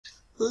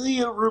Hi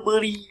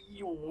everybody!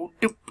 We're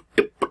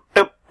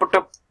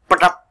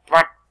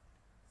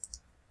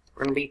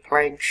gonna be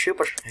playing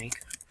Supersnake.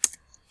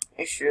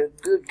 It's a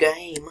good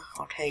game,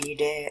 I'll tell you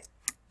that.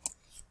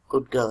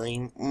 Good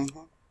game,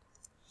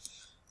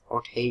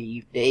 I'll tell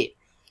you that.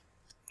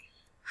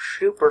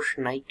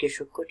 Supersnake is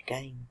a good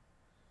game.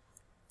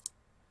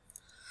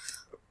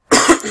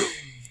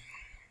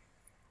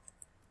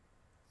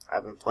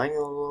 I've been playing it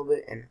a little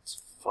bit and it's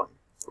fun,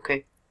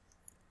 okay?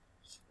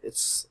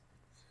 It's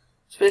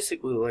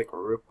basically like a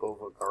rip of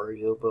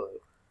Agario,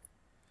 but,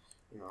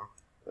 you know,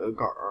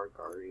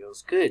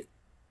 Agario's good,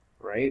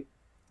 right?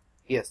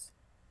 Yes,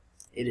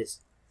 it is.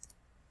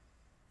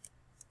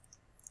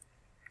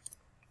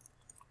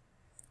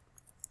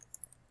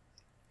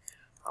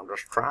 I'm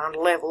just trying to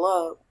level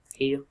up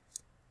here.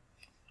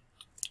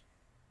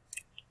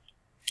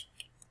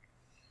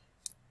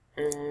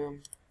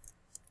 A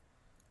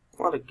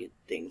lot of good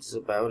things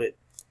about it.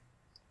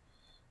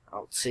 I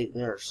would say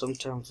there are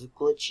sometimes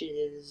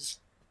glitches.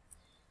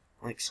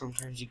 Like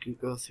sometimes you could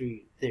go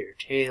through their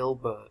tail,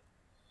 but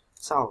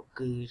it's all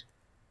good.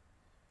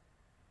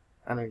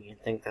 I don't even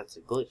think that's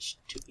a glitch,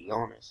 to be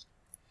honest.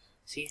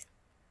 See?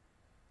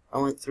 I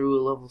went through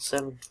a level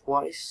 7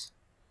 twice,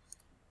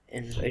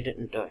 and I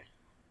didn't die.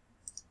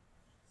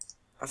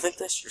 I think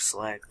that's just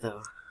lag,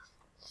 though.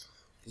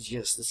 Because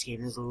yes, this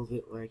game is a little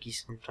bit laggy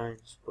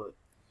sometimes, but,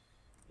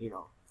 you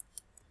know.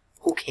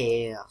 Who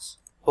cares?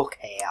 Who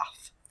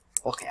cares?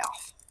 Who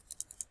cares?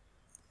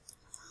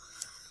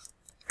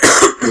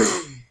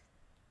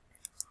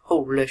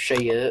 Holy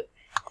shit.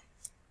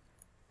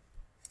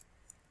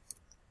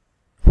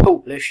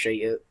 Holy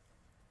shit.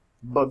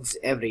 Bugs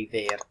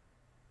everywhere.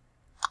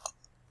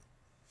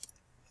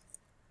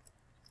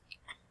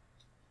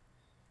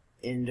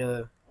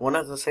 And, one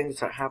of the things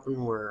that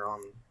happened were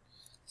on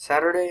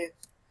Saturday,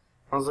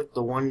 I was like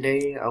the one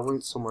day I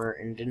went somewhere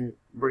and didn't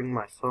bring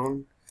my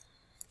phone.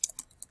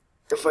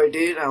 If I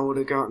did, I would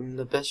have gotten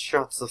the best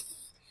shots of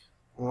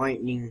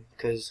lightning,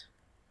 because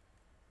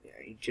yeah,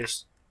 I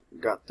just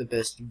got the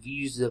best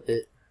views of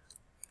it.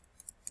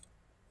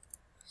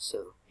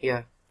 So,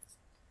 yeah.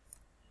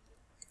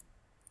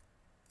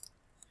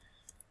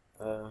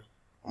 I'm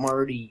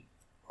already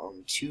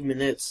 2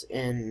 minutes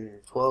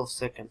and 12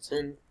 seconds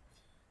in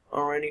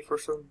already for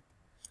some.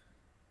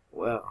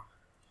 Wow.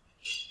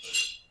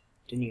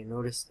 Didn't you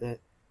notice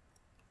that?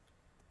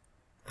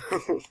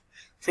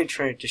 They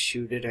tried to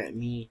shoot it at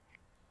me.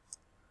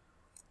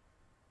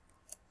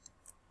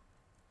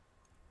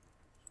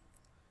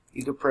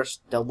 You can press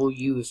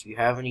W if you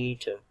have any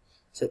to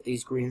set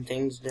these green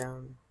things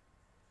down.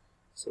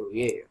 So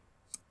yeah.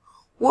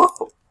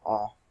 Whoa!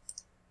 Aw.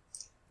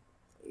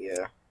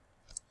 Yeah.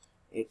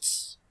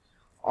 It's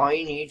all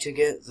you need to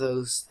get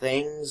those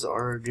things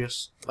are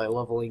just by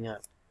leveling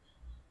up.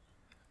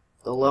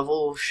 The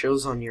level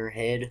shows on your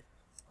head,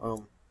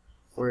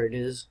 where it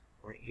is,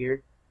 right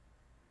here.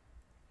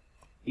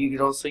 You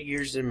could also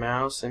use the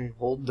mouse and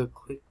hold the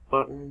click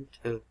button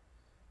to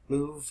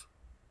move.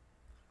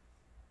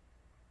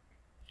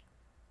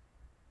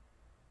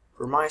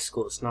 For my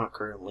school, it's not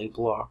currently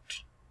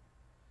blocked.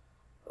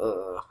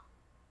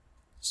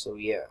 So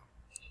yeah.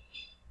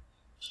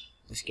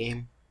 This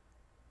game.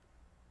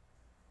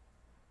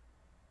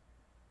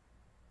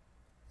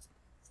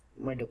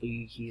 My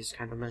W key is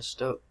kind of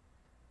messed up.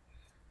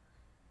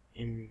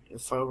 And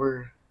if I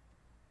were...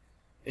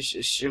 It's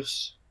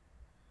just...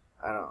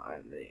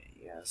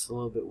 yeah, it's a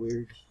little bit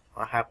weird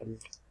what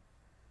happened.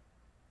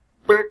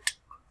 But...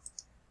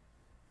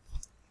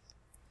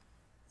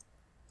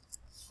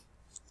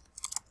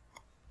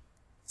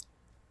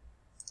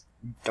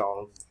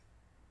 Dog.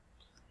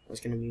 That's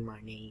gonna be my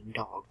name,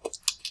 Dog.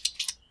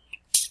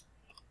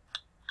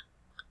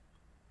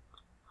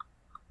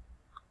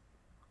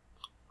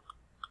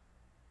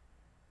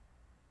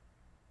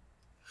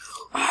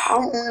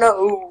 Oh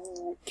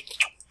no!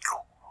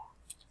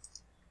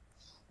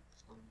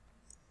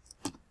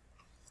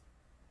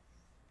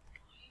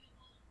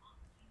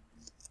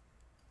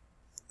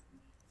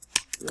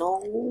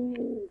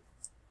 No!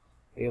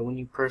 Yeah, when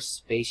you press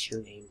space,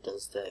 your name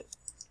does that.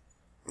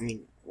 I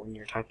mean, when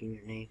you're typing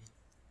your name.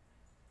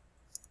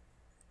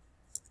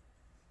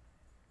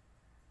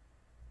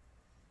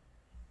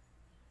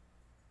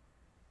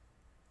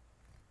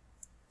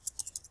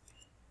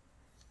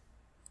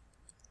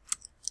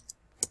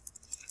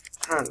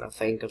 I'm trying to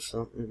think of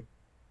something.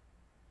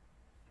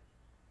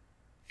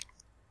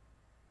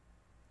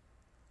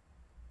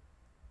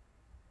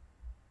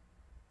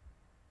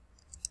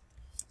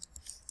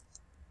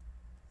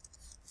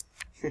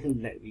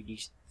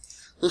 Diabetes.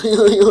 Get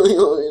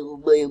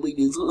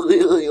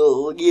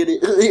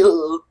it?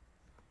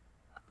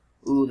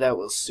 Ooh, that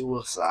was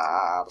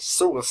suicide.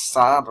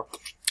 Suicide.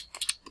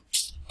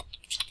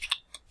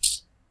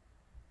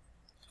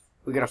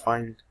 We gotta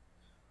find,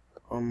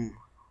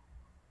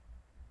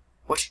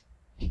 what?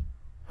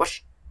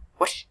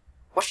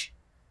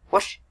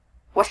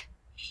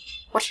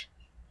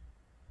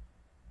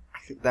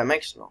 That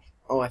makes no.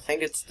 Oh, I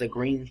think it's the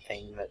green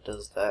thing that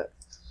does that.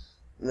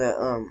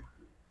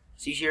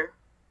 See here?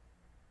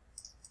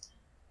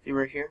 See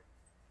right here?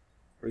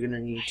 We're gonna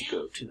need to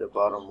go to the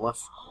bottom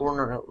left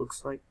corner, it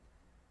looks like.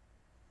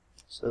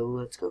 So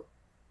let's go.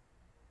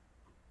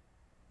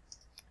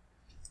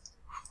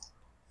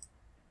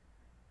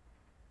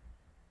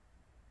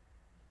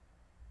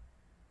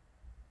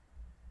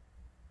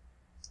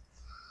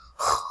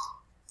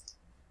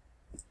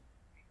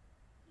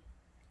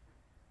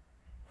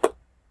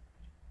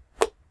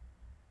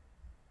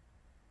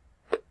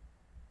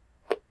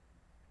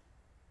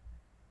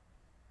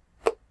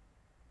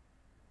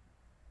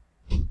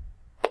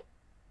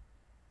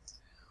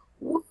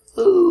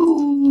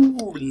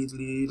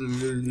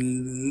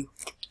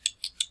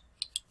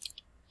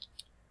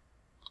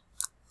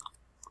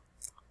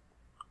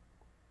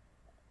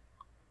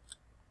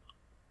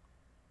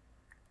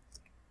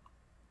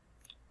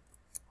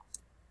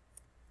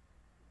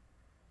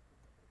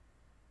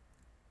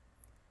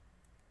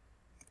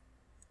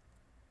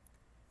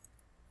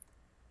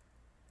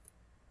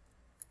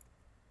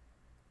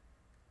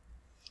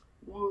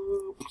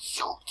 Woo!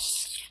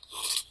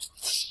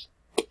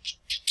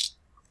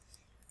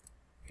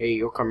 Hey,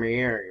 you come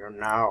here, you're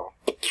now.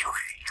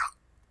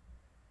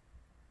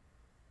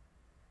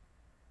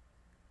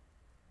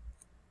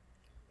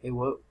 Hey,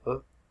 what?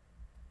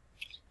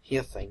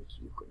 You think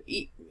you could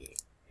eat me,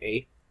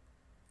 eh?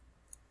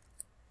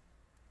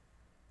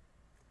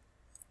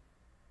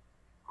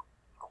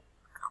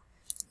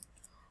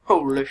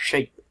 Holy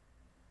shit.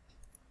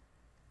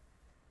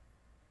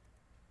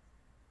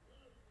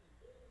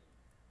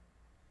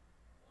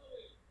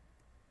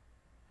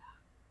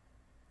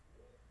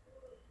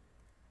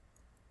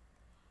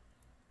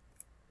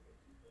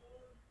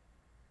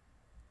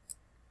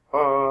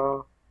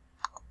 Uh.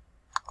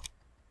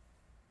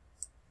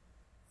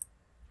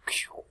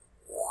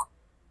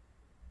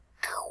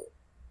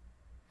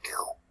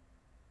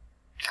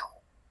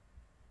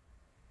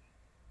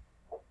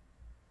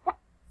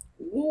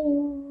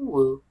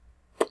 Woo.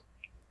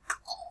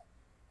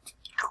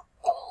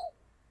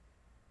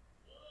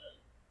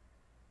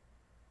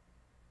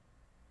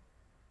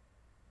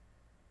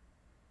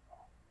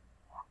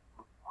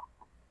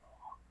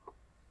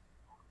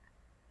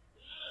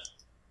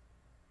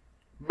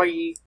 Bye.